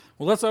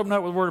Well, let's open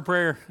up with a word of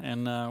prayer,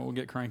 and we'll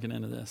get cranking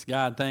into this.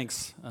 God,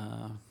 thanks.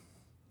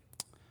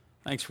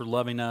 Thanks for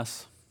loving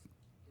us.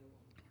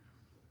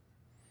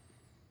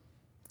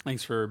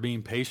 Thanks for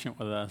being patient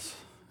with us.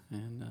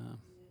 And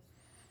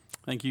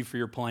thank you for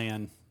your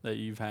plan that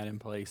you've had in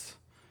place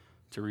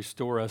to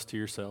restore us to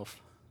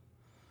yourself.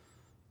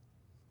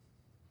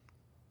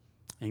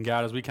 And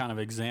God, as we kind of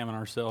examine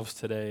ourselves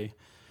today,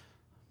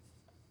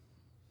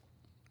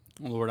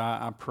 Lord,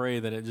 I pray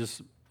that it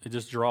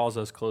just draws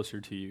us closer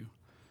to you.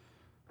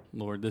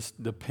 Lord, this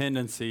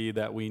dependency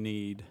that we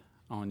need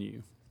on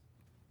you.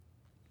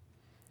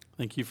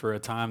 Thank you for a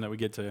time that we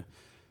get to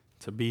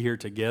be here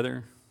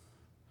together,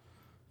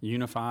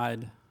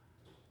 unified.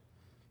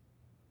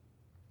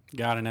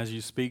 God, and as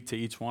you speak to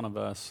each one of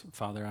us,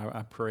 Father,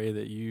 I pray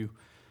that you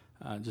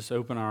just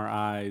open our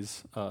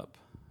eyes up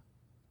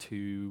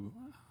to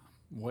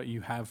what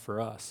you have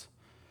for us,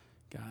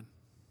 God.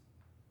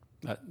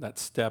 That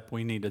step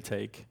we need to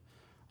take,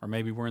 or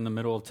maybe we're in the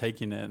middle of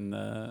taking it, and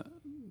the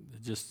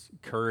just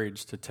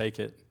courage to take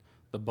it,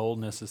 the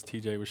boldness as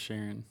TJ was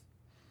sharing.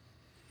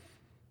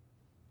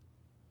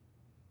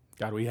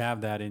 God, we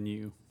have that in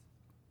you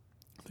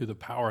through the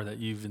power that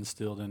you've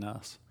instilled in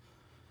us.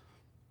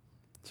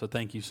 So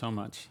thank you so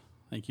much.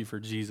 Thank you for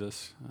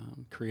Jesus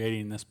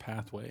creating this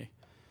pathway.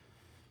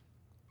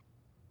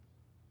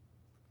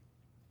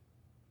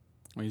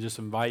 We just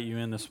invite you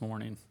in this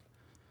morning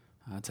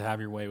to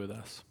have your way with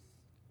us.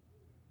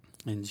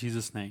 In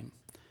Jesus' name,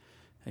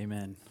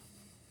 amen.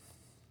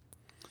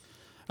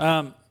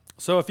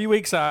 So a few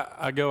weeks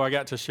ago, I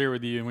got to share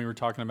with you, and we were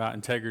talking about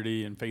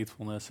integrity and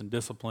faithfulness and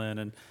discipline,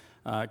 and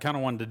I kind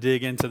of wanted to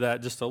dig into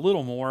that just a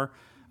little more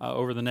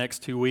over the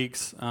next 2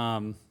 weeks.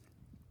 And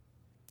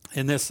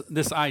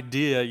this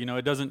idea,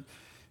 it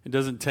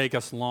doesn't take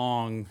us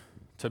long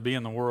to be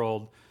in the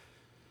world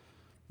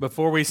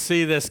before we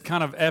see this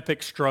kind of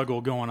epic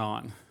struggle going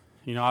on.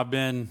 I've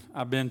been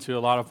to a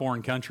lot of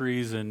foreign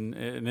countries, and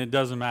it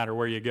doesn't matter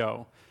where you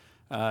go.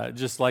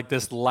 Just like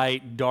this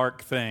light,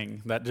 dark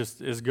thing that just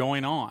is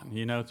going on,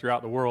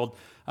 throughout the world.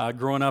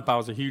 Growing up, I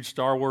was a huge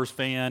Star Wars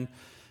fan,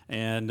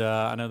 and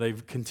I know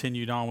they've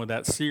continued on with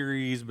that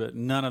series, but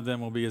none of them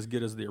will be as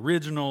good as the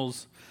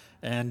originals.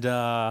 And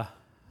and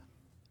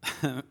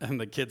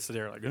the kids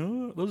there are like,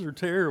 oh, those are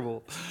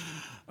terrible.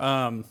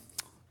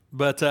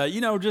 But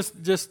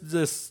just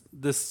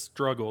this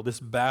struggle, this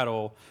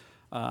battle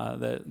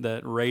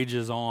that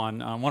rages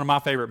on. One of my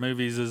favorite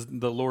movies is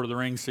the Lord of the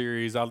Rings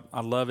series. I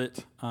love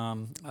it.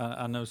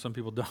 I know some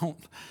people don't,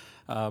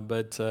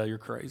 but you're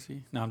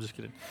crazy. No, I'm just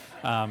kidding.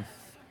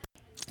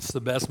 It's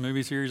the best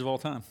movie series of all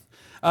time.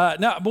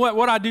 No, but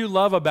what I do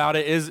love about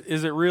it is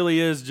it really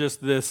is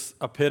just this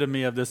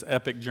epitome of this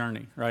epic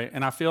journey, right?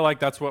 And I feel like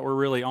that's what we're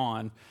really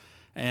on.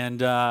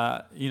 And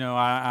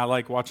I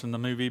like watching the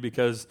movie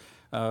because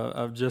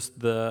of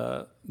just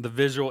the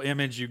visual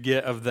image you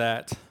get of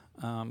that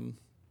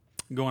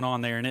going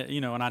on there. And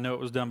and I know it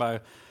was done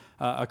by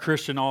a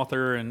Christian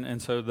author,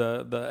 and so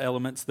the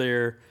elements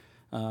there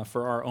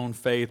for our own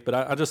faith. But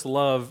I just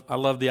love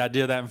the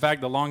idea of that. In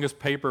fact, the longest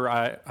paper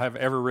I have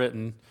ever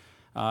written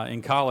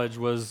in college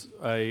was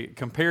a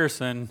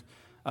comparison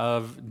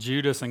of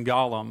Judas and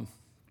Gollum,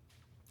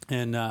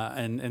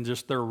 and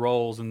just their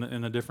roles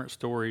in the different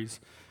stories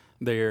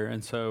there.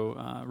 And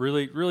so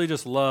really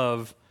just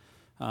love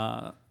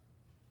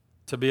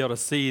to be able to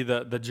see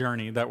the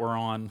journey that we're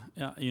on,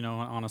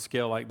 on a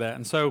scale like that.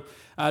 And so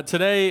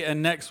today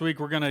and next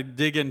week, we're going to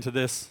dig into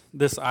this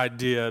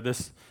idea,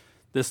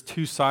 this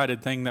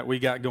two-sided thing that we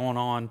got going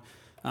on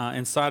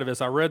inside of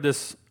us. I read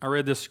this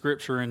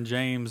scripture in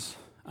James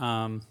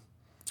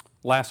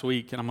last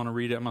week, and I'm going to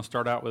read it. I'm going to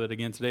start out with it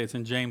again today. It's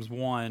in James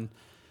 1,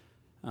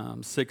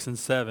 6 and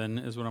 7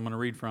 is what I'm going to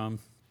read from.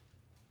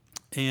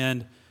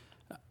 And,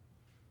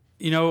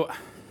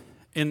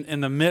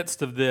 in the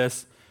midst of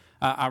this,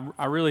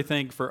 I really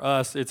think for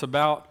us, it's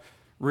about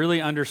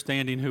really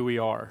understanding who we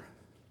are.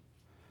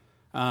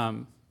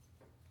 And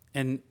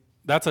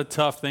that's a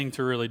tough thing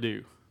to really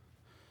do.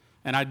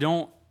 And I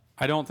don't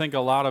think a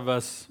lot of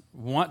us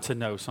want to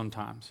know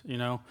sometimes,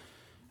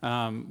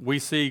 We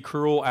see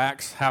cruel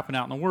acts happen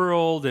out in the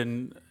world,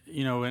 and,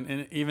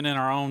 and even in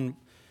our own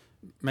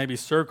maybe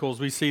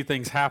circles, we see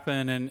things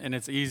happen, and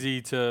it's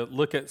easy to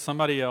look at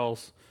somebody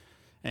else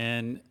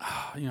and,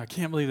 I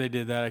can't believe they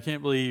did that. I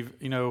can't believe,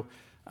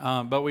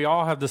 but we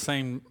all have the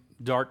same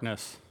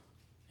darkness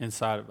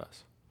inside of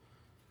us.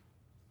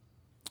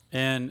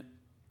 And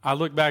I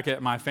look back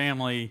at my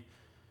family,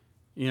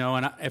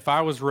 and if I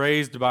was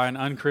raised by an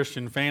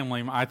unchristian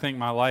family, I think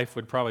my life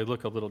would probably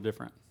look a little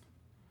different.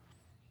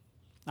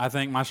 I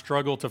think my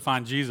struggle to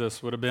find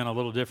Jesus would have been a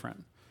little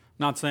different.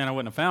 Not saying I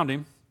wouldn't have found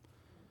him,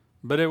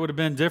 but it would have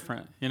been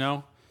different,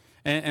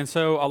 And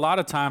so a lot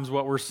of times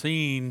what we're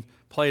seeing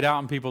played out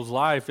in people's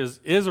life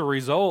is a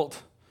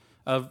result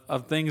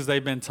of things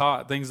they've been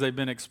taught, things they've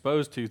been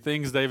exposed to,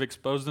 things they've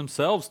exposed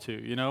themselves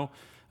to,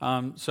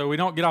 So we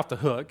don't get off the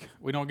hook.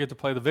 We don't get to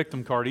play the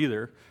victim card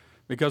either,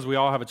 because we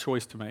all have a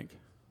choice to make,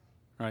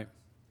 right?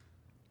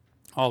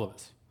 All of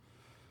us.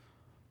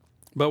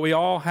 But we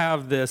all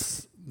have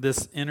this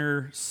this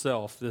inner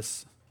self,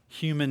 this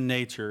human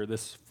nature,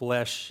 this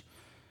flesh,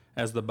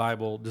 as the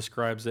Bible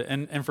describes it.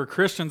 And for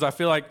Christians, I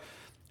feel like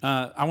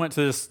I went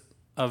to this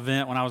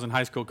event when I was in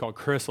high school called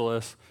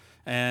Chrysalis,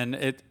 and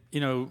it,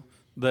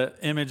 the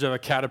image of a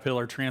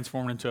caterpillar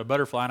transformed into a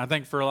butterfly. And I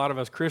think for a lot of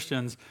us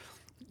Christians,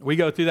 we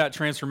go through that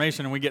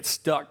transformation and we get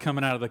stuck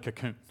coming out of the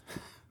cocoon.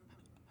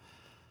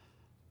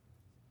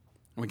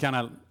 We kind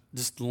of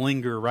just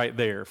linger right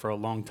there for a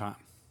long time.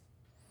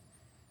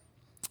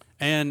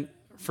 And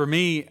for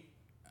me,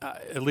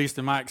 at least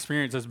in my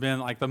experience, has been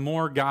like the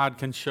more God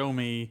can show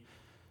me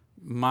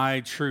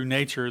my true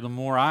nature, the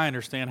more I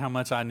understand how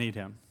much I need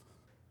him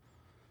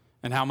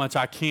and how much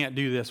I can't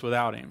do this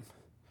without him,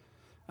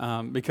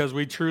 because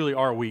we truly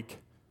are weak.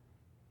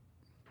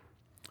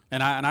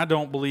 And I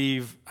don't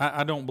believe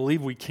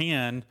we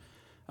can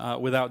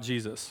without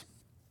Jesus,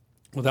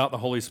 without the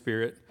Holy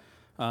Spirit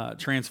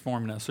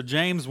transforming us. So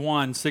James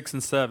 1, 6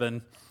 and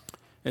 7,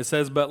 it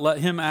says, "But let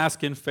him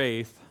ask in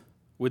faith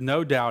with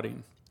no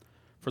doubting.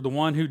 For the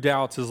one who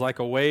doubts is like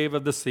a wave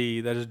of the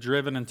sea that is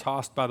driven and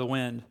tossed by the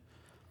wind.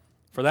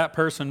 For that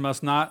person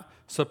must not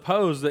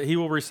suppose that he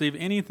will receive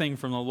anything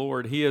from the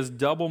Lord. He is a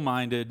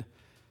double-minded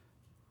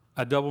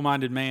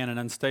man and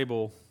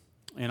unstable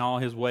in all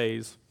his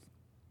ways."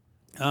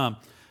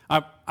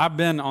 I've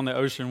been on the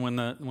ocean when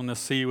the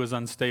sea was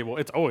unstable.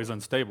 It's always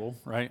unstable,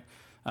 right?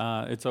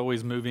 It's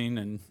always moving,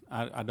 and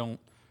I don't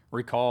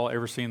recall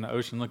ever seeing the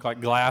ocean look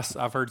like glass.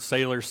 I've heard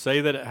sailors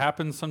say that it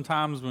happens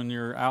sometimes when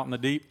you're out in the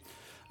deep,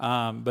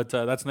 but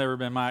that's never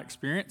been my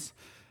experience.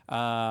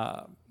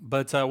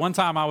 But one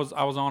time I was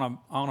on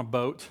a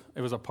boat.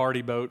 It was a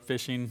party boat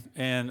fishing,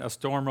 and a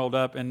storm rolled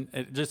up, and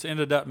it just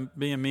ended up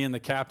being me and the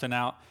captain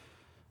out.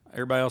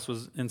 Everybody else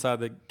was inside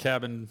the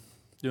cabin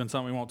doing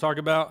something we won't talk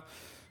about.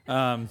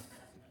 When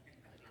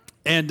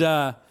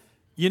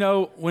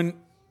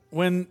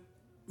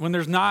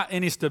there's not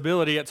any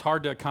stability, it's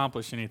hard to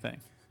accomplish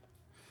anything.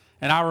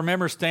 And I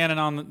remember standing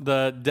on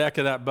the deck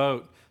of that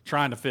boat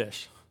trying to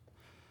fish.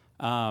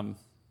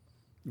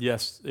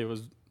 Yes, it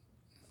was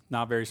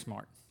not very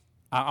smart.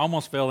 I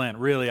almost fell in.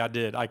 Really, I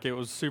did. Like, it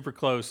was super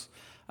close.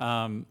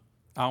 I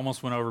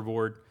almost went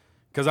overboard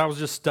because I was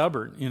just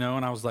stubborn,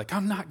 and I was like,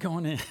 I'm not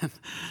going in.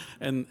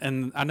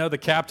 and I know the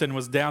captain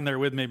was down there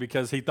with me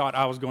because he thought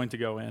I was going to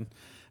go in.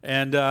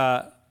 And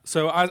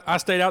so I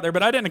stayed out there,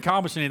 but I didn't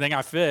accomplish anything.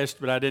 I fished,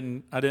 but I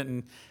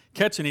didn't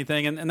catch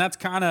anything. And that's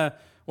kind of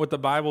what the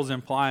Bible's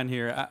implying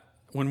here.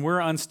 When we're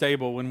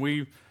unstable, when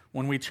we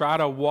try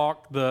to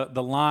walk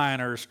the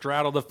line or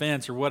straddle the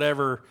fence or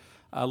whatever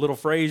little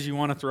phrase you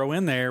want to throw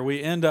in there,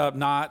 we end up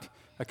not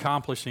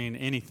accomplishing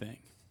anything.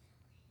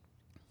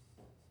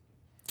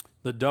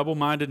 The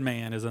double-minded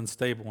man is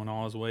unstable in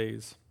all his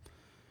ways.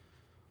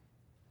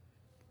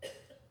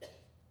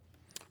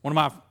 One of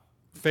my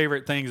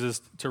favorite things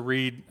is to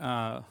read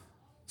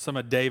some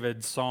of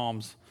David's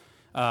Psalms.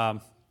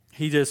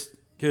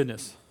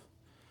 Goodness,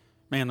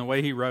 man, the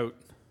way he wrote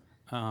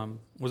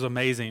was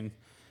amazing.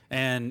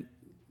 And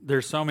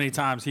there's so many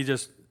times he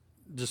just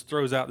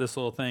throws out this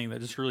little thing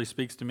that just really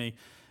speaks to me.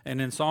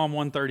 And in Psalm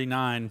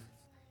 139,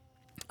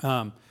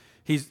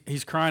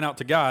 he's crying out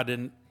to God.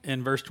 And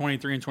in verse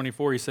 23 and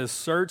 24, he says,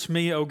 "Search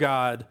me, O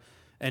God,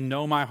 and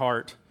know my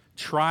heart.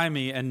 Try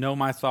me and know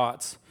my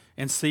thoughts,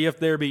 and see if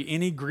there be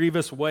any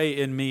grievous way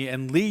in me,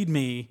 and lead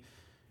me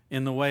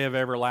in the way of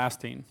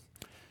everlasting."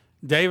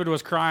 David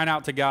was crying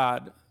out to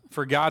God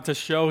for God to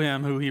show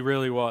him who he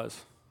really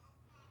was.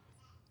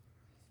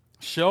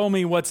 Show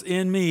me what's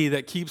in me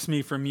that keeps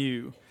me from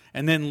you,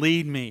 and then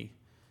lead me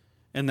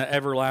in the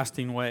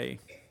everlasting way.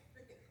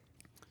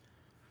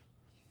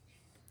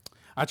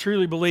 I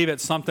truly believe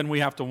it's something we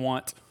have to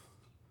want.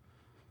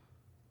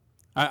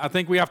 I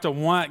think we have to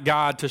want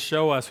God to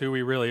show us who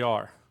we really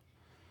are.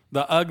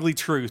 The ugly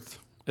truth,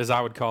 as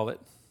I would call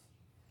it.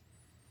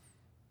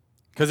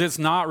 Because it's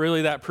not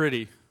really that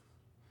pretty,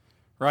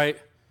 right?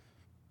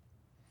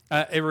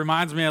 It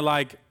reminds me of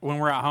like when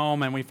we're at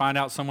home and we find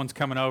out someone's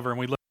coming over and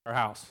we look at our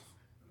house.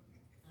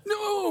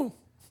 No!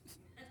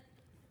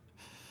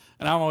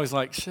 And I'm always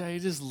like, Shay,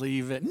 just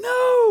leave it.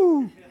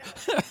 No!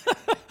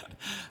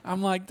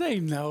 I'm like, they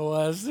know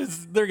us.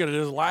 They're going to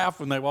just laugh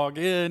when they walk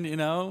in,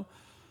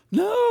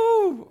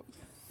 No!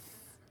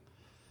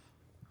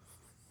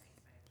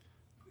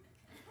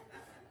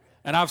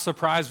 And I've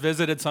surprise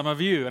visited some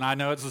of you, and I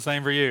know it's the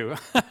same for you.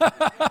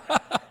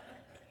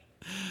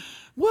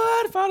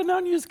 What? If I'd have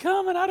known you was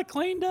coming, I'd have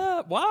cleaned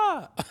up.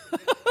 Why?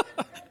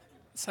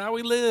 That's how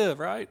we live,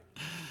 right?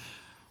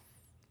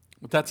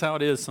 But that's how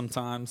it is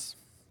sometimes.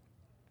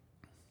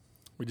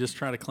 We just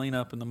try to clean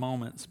up in the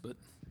moments, but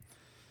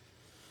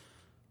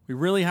we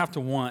really have to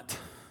want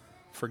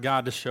for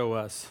God to show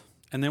us.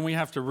 And then we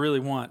have to really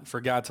want for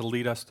God to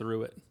lead us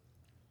through it.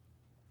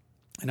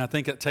 And I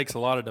think it takes a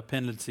lot of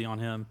dependency on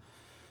Him,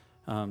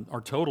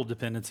 or total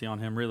dependency on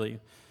Him, really.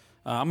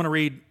 I'm going to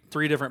read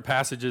 3 different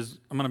passages.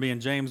 I'm going to be in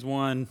James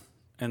 1,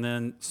 and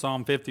then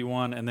Psalm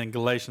 51, and then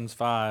Galatians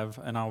 5,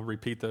 and I'll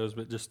repeat those,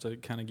 but just to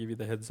kind of give you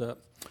the heads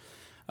up.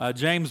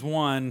 James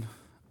 1,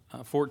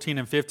 14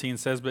 and 15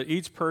 says, "But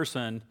each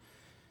person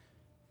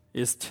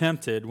is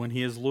tempted when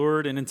he is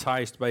lured and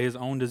enticed by his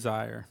own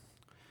desire.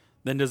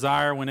 Then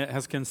desire, when it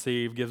has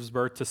conceived, gives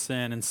birth to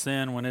sin, and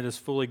sin, when it is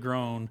fully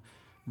grown,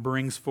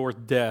 brings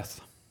forth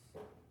death.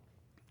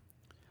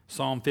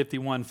 Psalm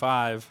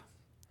 51:5.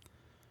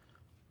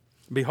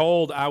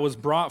 Behold, I was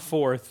brought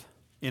forth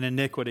in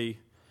iniquity,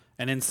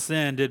 and in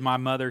sin did my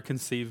mother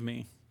conceive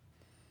me.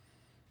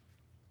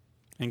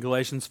 In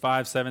Galatians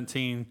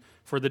 5:17,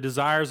 for the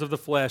desires of the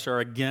flesh are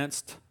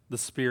against the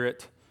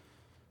Spirit,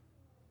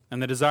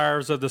 and the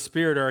desires of the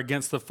Spirit are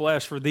against the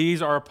flesh, for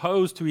these are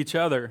opposed to each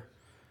other,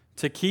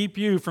 to keep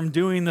you from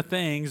doing the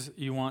things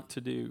you want to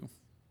do.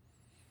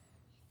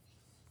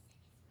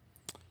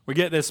 We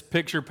get this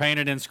picture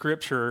painted in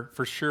Scripture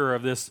for sure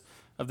of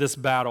this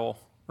battle,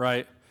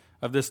 right?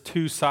 Of this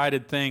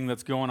two-sided thing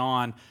that's going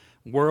on,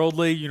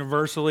 worldly,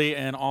 universally,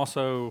 and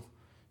also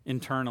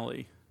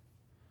internally.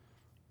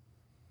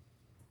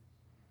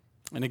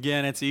 And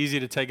again, it's easy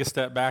to take a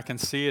step back and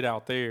see it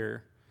out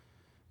there,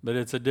 but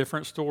it's a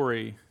different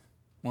story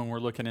when we're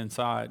looking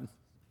inside.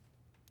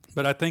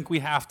 But I think we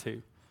have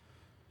to.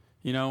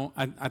 You know,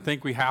 I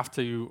think we have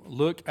to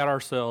look at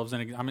ourselves,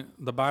 and I mean,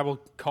 the Bible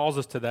calls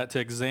us to that, to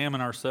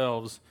examine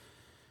ourselves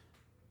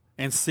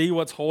and see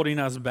what's holding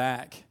us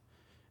back.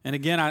 And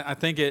again, I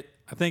think it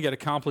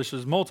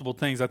accomplishes multiple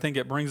things. I think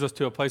it brings us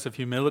to a place of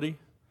humility.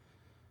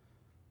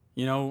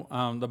 You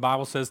know, the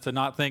Bible says to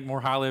not think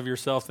more highly of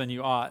yourself than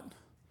you ought.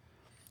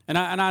 And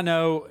I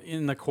know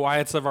in the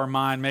quiets of our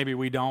mind, maybe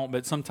we don't,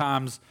 but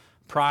sometimes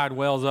pride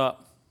wells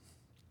up.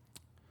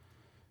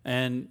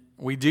 And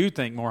we do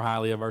think more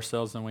highly of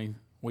ourselves than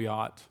we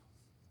ought.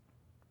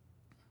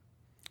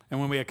 And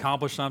when we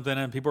accomplish something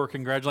and people are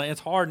congratulating,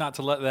 it's hard not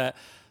to let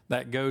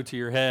that go to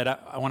your head.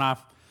 When I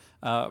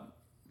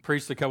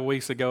preached a couple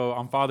weeks ago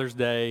on Father's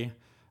Day,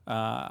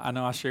 I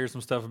know I shared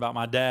some stuff about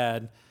my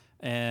dad.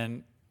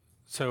 And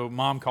so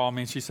Mom called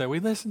me and she said, we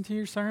listened to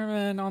your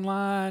sermon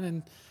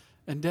online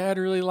and Dad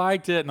really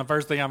liked it. And the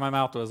first thing out of my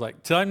mouth was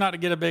like, tell him not to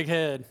get a big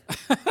head.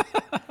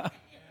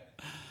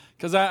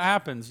 Because that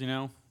happens, you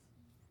know.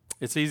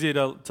 It's easy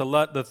to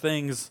let the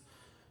things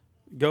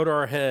go to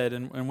our head,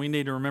 and we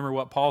need to remember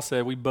what Paul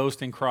said, we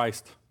boast in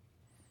Christ.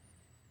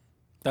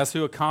 That's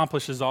who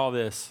accomplishes all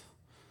this.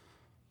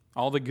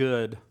 All the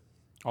good,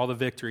 all the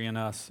victory in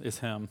us is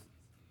him.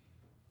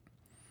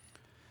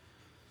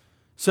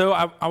 So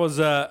I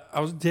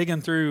was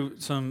digging through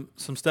some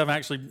stuff. I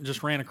actually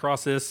just ran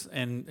across this,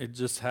 and it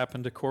just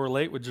happened to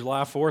correlate with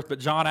July 4th. But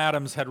John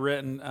Adams had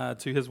written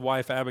to his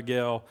wife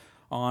Abigail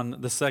on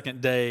the second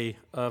day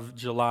of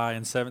July in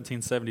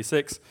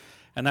 1776,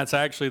 and that's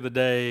actually the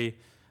day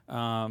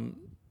that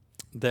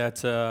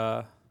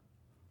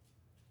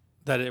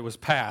it was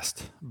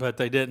passed. But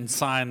they didn't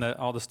sign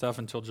all the stuff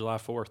until July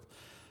 4th.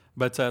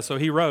 But so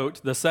he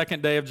wrote, the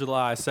second day of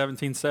July,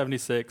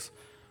 1776.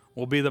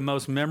 Will be the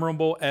most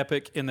memorable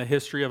epic in the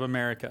history of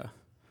America.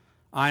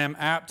 I am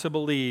apt to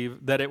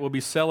believe that it will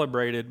be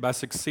celebrated by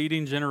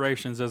succeeding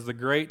generations as the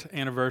great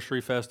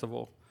anniversary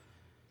festival.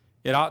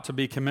 It ought to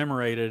be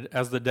commemorated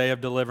as the day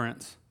of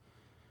deliverance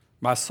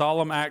by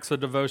solemn acts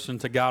of devotion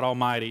to God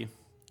Almighty.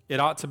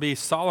 It ought to be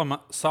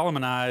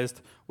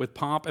solemnized with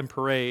pomp and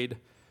parade,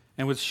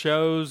 and with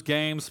shows,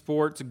 games,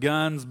 sports,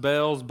 guns,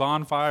 bells,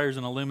 bonfires,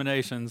 and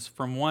illuminations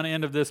from one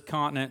end of this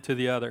continent to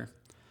the other,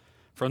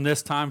 from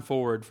this time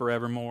forward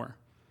forevermore.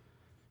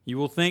 You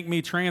will think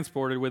me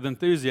transported with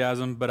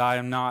enthusiasm, but I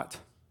am not.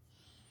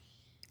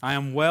 I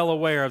am well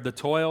aware of the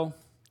toil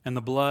and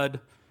the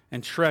blood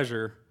and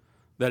treasure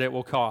that it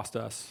will cost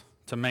us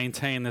to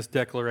maintain this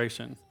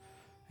declaration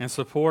and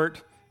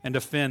support and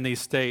defend these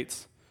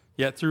states.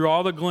 Yet through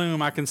all the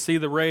gloom, I can see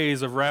the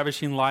rays of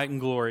ravishing light and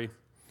glory.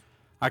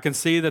 I can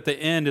see that the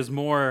end is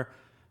more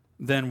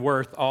than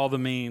worth all the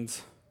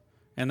means,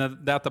 and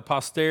that the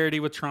posterity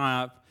would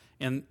triumph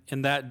in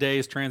that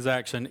day's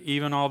transaction,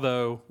 even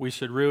although we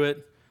should rue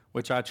it,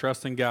 which I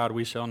trust in God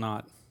we shall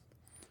not.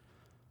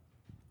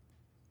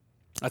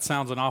 That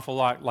sounds an awful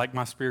lot like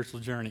my spiritual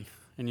journey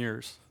and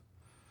yours.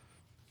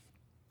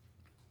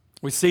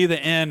 We see the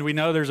end, we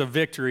know there's a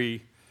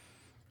victory,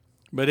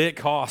 but it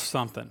costs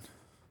something.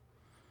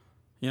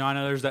 You know, I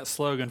know there's that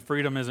slogan,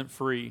 freedom isn't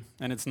free,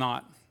 and it's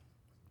not.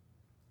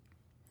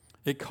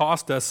 It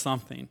cost us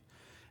something.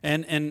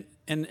 And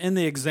in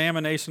the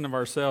examination of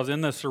ourselves,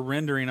 in the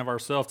surrendering of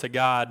ourselves to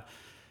God,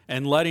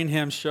 and letting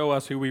him show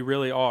us who we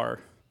really are,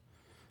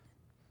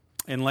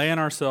 and laying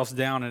ourselves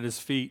down at his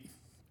feet,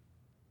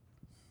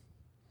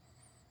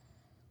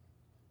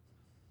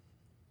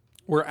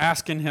 we're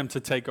asking him to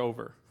take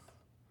over.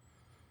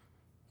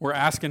 We're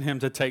asking him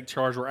to take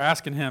charge. We're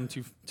asking him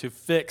to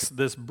fix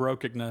this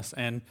brokenness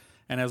and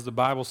as the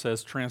Bible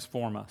says,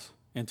 transform us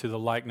into the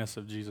likeness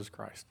of Jesus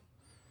Christ.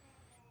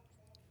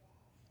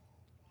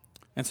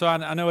 And so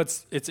I know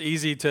it's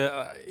easy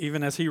to,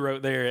 even as he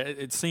wrote there,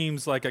 it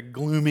seems like a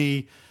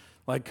gloomy,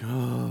 like,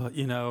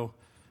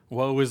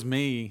 woe is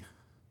me.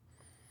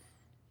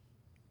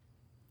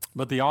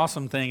 But the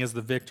awesome thing is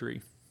the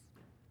victory.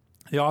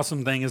 The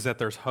awesome thing is that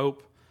there's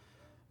hope.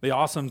 The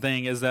awesome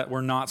thing is that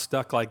we're not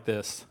stuck like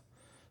this,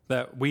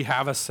 that we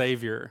have a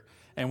Savior.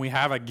 and we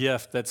have a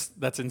gift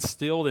that's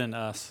instilled in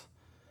us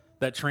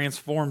that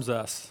transforms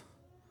us.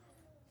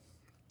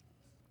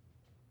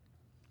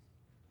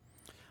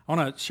 I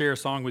want to share a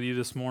song with you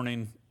this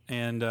morning,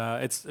 and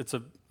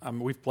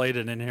we've played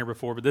it in here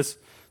before, but this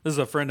is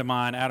a friend of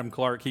mine, Adam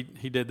Clark.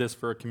 He did this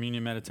for a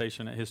communion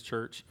meditation at his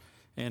church,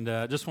 and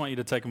just want you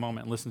to take a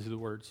moment and listen to the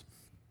words.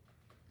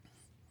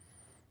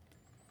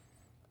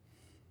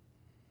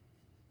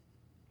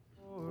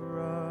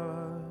 For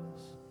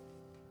us,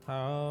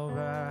 how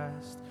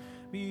vast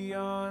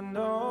beyond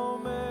all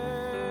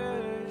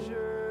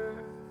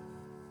measure,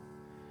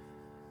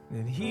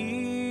 that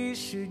he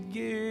should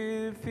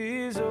give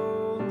his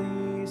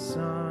only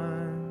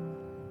Son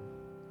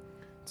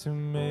to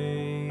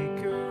make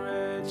a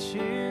wretch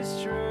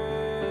his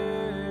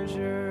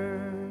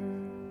treasure.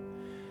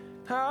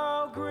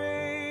 How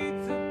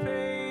great the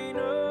pain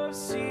of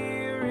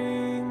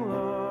searing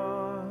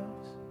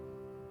loss!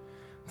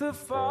 The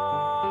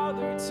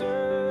Father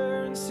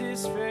turns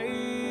his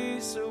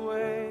face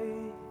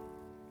away,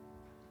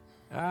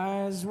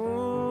 as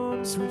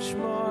wounds which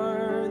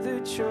mar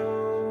the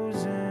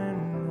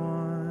chosen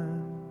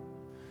one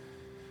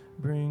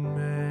bring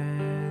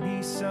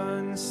many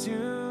sons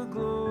to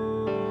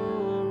glory.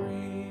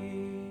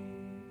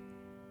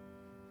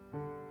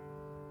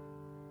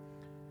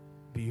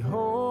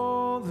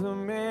 Behold the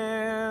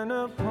man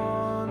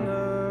upon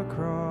the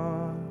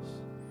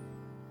cross,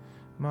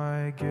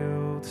 my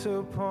guilt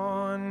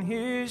upon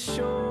his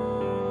shoulders.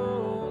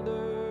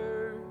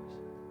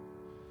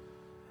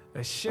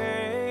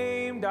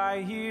 Ashamed,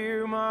 I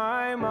hear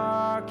my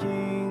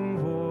mocking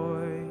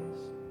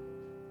voice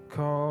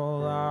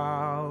call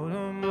out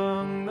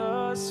among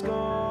the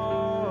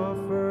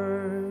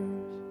scoffers.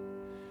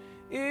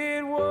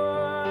 It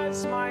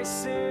was my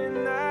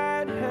sin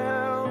that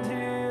held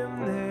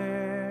him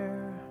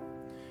there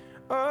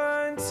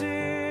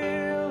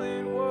until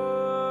it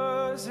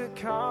was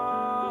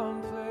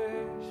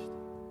accomplished.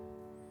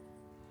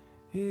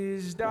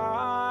 His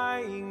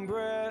dying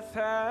breath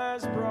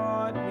has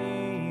brought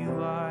me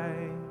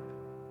life.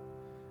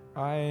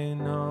 I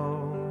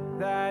know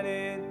that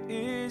it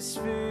is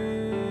finished.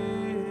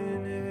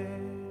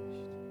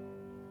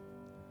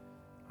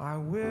 I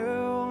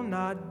will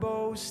not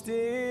boast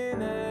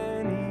in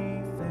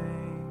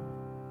anything,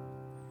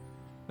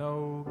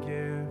 no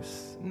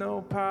gifts,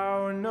 no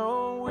power,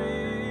 no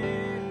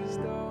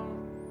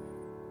wisdom,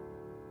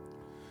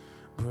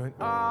 but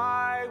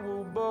I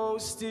will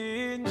boast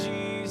in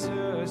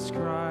Jesus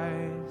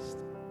Christ,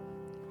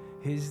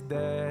 his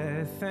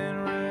death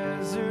and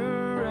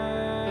resurrection.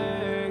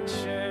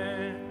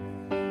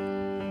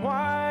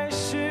 Why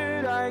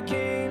should I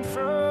gain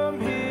from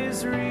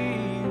his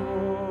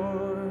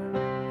reward?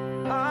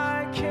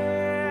 I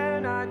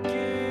cannot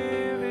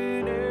give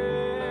an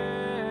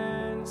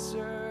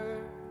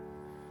answer,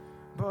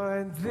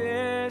 but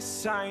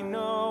this I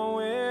know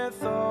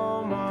with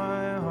all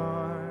my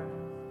heart: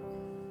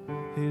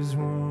 his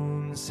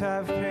wounds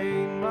have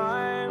paid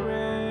my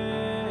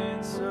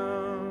ransom.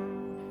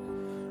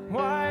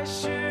 Why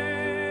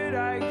should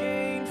I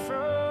gain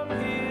from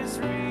his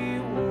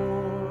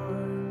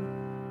reward?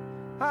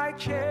 I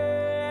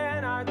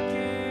cannot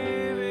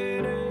give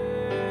an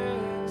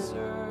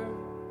answer,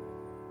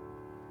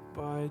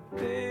 but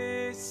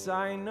this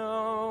I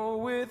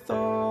know with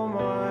all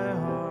my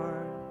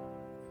heart: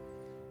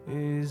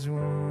 his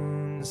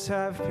wounds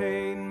have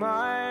paid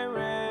my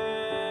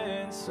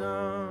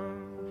ransom.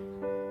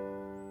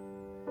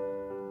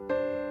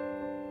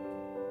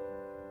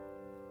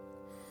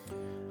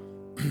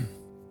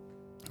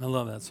 I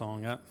love that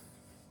song. I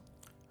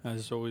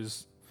just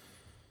always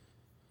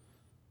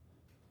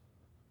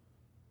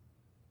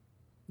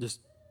just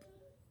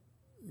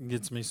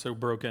gets me so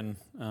broken.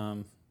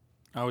 I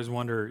always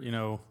wonder,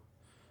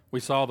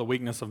 we saw the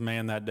weakness of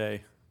man that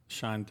day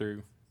shine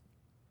through.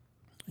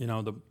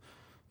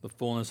 The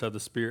fullness of the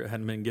Spirit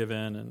hadn't been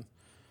given, and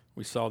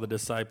we saw the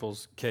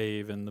disciples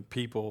cave and the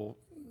people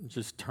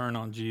just turn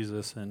on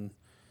Jesus, and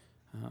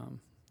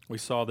we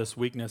saw this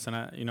weakness. And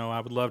I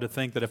would love to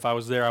think that if I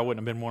was there, I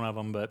wouldn't have been one of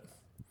them, but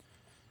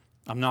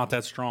I'm not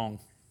that strong,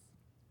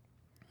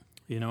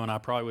 and I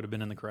probably would have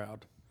been in the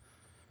crowd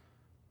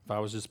if I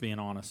was just being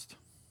honest.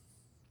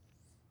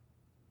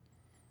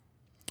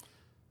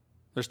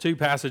 There's two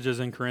passages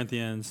in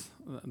Corinthians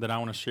that I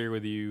want to share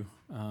with you,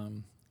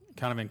 kind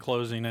of in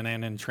closing and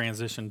in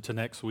transition to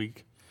next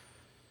week.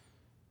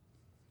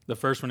 The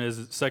first one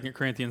is 2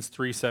 Corinthians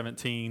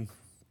 3:17.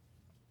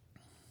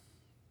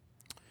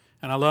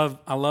 And I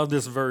love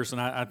this verse,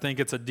 and I think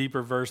it's a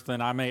deeper verse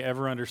than I may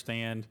ever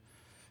understand,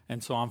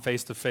 and so I'm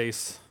face to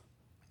face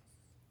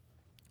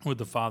with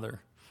the Father.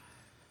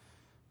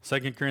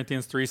 2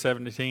 Corinthians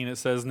 3:17, it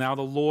says, "Now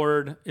the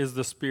Lord is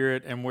the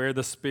Spirit, and where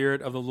the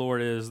Spirit of the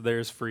Lord is,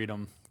 there's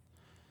freedom."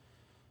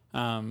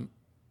 I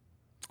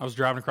was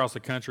driving across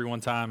the country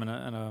one time,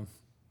 and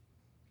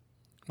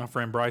my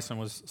friend Bryson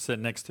was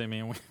sitting next to me,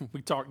 and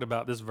we talked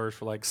about this verse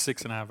for like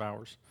 6.5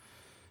 hours.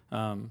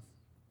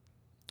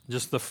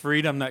 Just the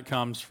freedom that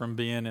comes from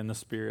being in the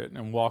Spirit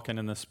and walking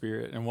in the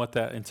Spirit and what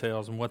that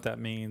entails and what that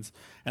means,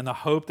 and the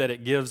hope that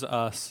it gives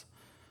us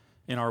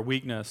in our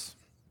weakness.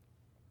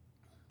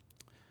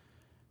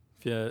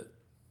 If you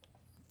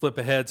flip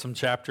ahead some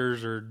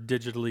chapters or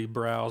digitally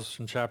browse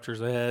some chapters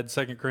ahead,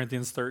 2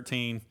 Corinthians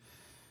 13,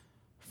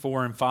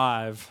 4 and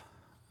 5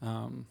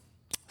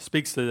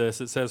 speaks to this.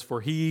 It says,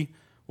 "For he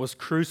was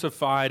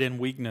crucified in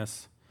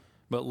weakness,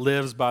 but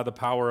lives by the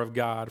power of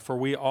God. For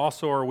we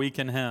also are weak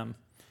in him.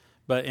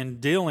 But in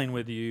dealing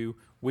with you,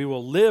 we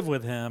will live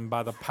with him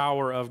by the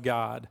power of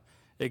God.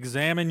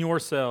 Examine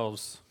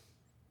yourselves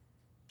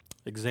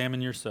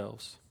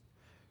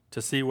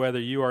to see whether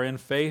you are in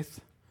faith.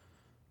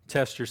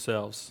 Test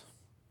yourselves.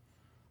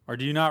 Or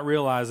do you not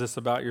realize this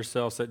about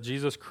yourselves, that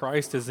Jesus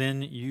Christ is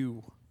in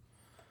you,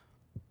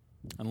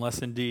 unless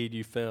indeed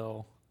you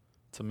fail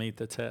to meet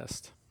the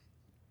test?"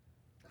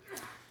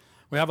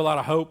 We have a lot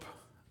of hope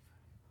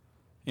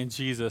in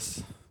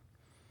Jesus.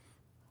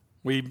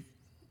 We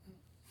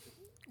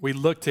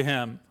look to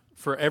him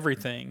for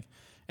everything,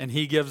 and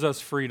he gives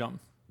us freedom.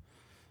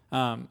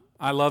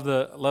 I love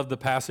the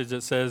passage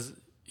that says,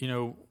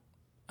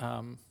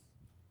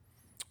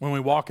 when we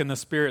walk in the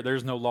Spirit,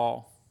 there's no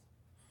law,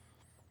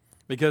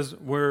 because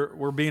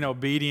we're being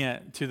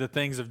obedient to the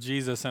things of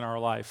Jesus in our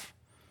life.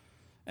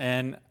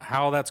 And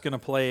how that's going to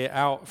play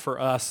out for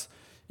us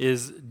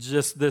is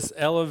just this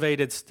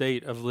elevated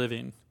state of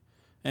living.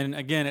 And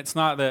again, it's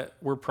not that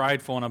we're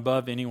prideful and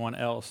above anyone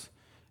else.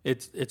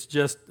 It's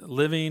just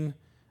living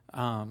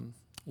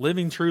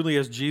truly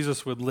as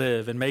Jesus would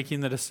live, and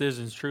making the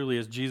decisions truly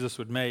as Jesus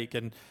would make.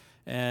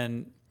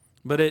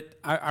 But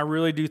I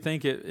really do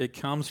think it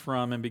comes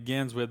from and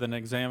begins with an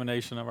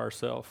examination of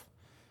ourselves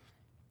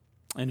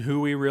and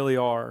who we really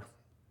are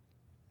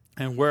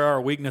and where our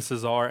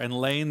weaknesses are, and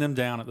laying them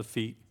down at the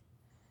feet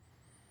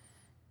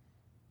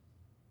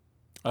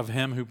of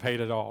him who paid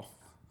it all,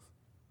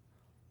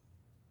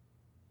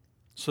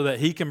 so that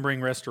he can bring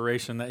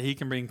restoration, that he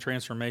can bring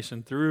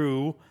transformation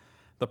through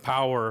the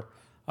power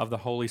of the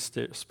Holy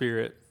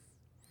Spirit.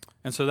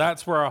 And so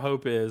that's where our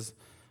hope is,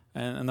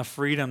 and the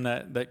freedom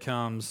that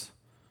comes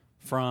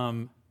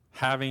from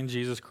having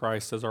Jesus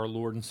Christ as our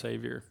Lord and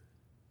Savior.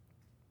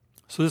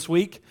 So this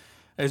week,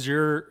 as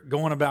you're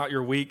going about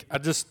your week,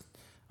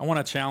 I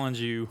want to challenge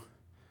you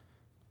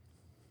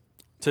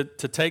to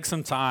take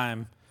some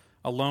time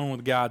alone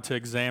with God to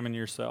examine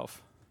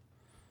yourself.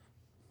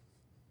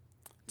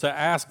 To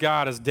ask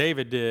God, as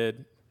David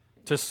did,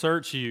 to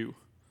search you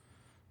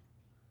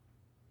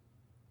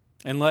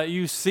and let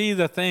you see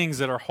the things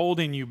that are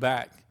holding you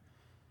back.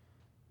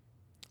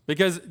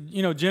 Because,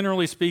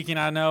 generally speaking,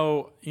 I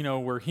know,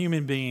 we're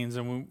human beings,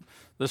 and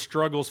the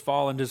struggles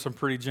fall into some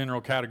pretty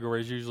general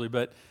categories usually.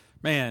 But,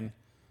 man,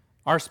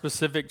 our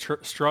specific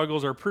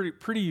struggles are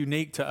pretty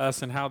unique to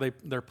us in how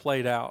they're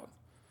played out.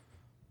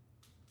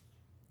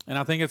 And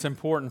I think it's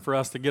important for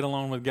us to get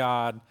alone with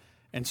God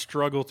and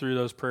struggle through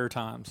those prayer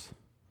times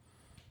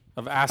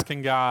of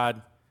asking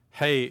God,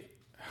 hey,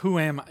 who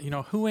am I?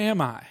 Who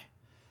am I?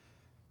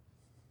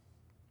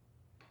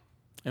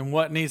 And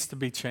what needs to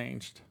be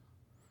changed?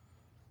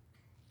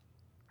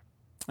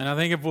 And I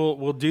think if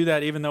we'll do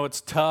that, even though it's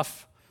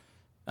tough,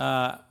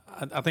 I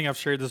think I've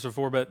shared this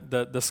before, but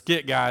the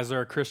Skit guys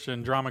are a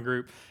Christian drama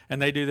group, and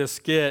they do this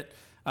skit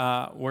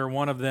where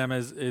one of them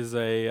is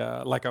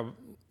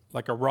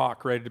like a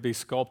rock ready to be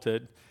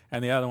sculpted,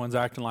 and the other one's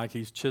acting like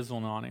he's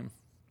chiseling on him.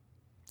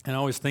 And I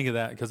always think of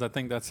that because I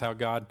think that's how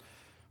God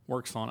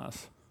works on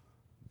us.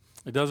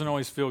 It doesn't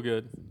always feel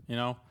good,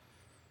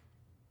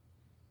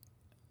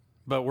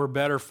 but we're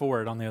better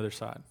for it on the other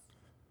side.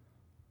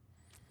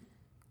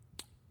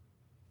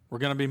 We're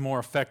going to be more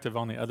effective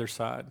on the other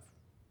side.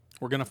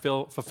 We're going to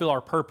fulfill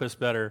our purpose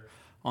better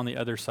on the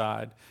other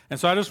side. And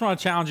so I just want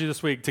to challenge you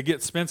this week to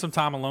spend some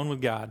time alone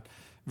with God,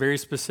 very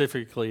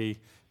specifically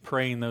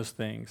praying those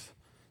things,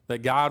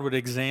 that God would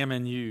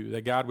examine you,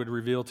 that God would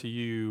reveal to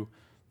you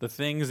the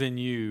things in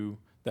you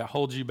that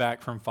hold you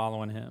back from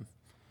following him.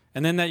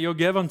 And then that you'll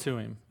give them to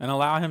him and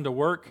allow him to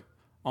work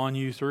on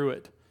you through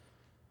it.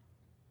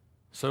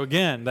 So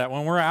again, that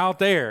when we're out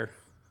there,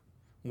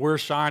 we're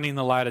shining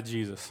the light of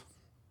Jesus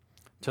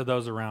to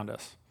those around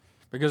us.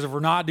 Because if we're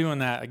not doing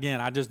that,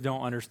 again, I just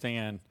don't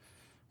understand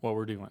what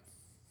we're doing.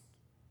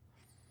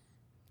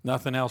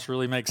 Nothing else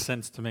really makes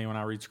sense to me when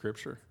I read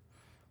Scripture,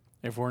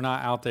 if we're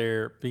not out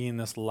there being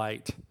this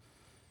light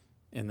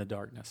in the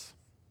darkness.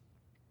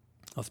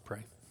 Let's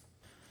pray.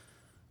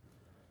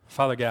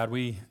 Father God,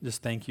 we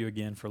just thank you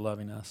again for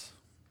loving us.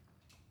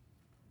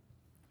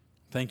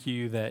 Thank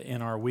you that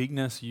in our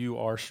weakness, you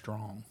are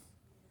strong.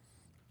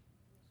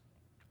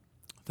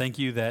 Thank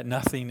you that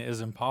nothing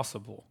is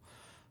impossible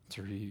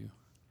through you.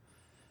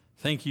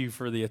 Thank you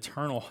for the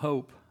eternal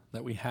hope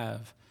that we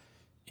have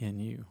in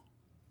you.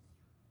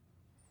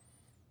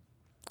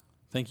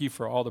 Thank you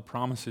for all the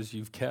promises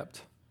you've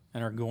kept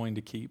and are going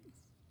to keep.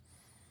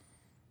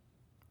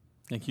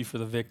 Thank you for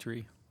the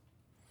victory.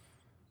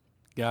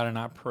 God, and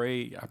I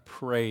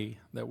pray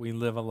that we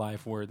live a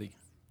life worthy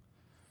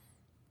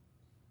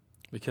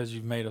because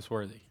you've made us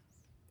worthy.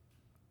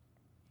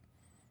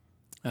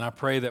 And I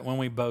pray that when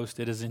we boast,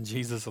 it is in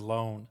Jesus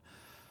alone.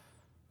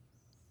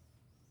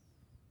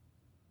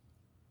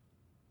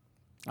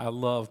 I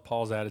love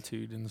Paul's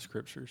attitude in the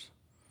scriptures.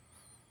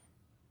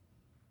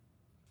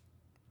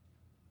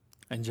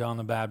 And John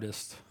the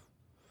Baptist,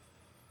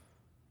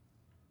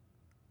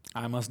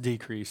 I must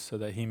decrease so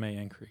that he may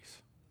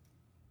increase.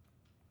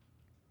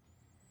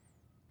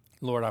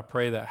 Lord, I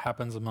pray that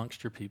happens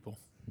amongst your people.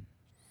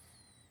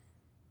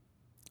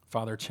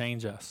 Father,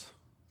 change us,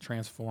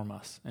 transform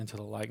us into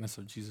the likeness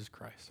of Jesus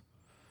Christ.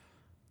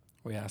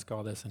 We ask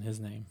all this in his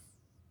name.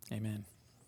 Amen.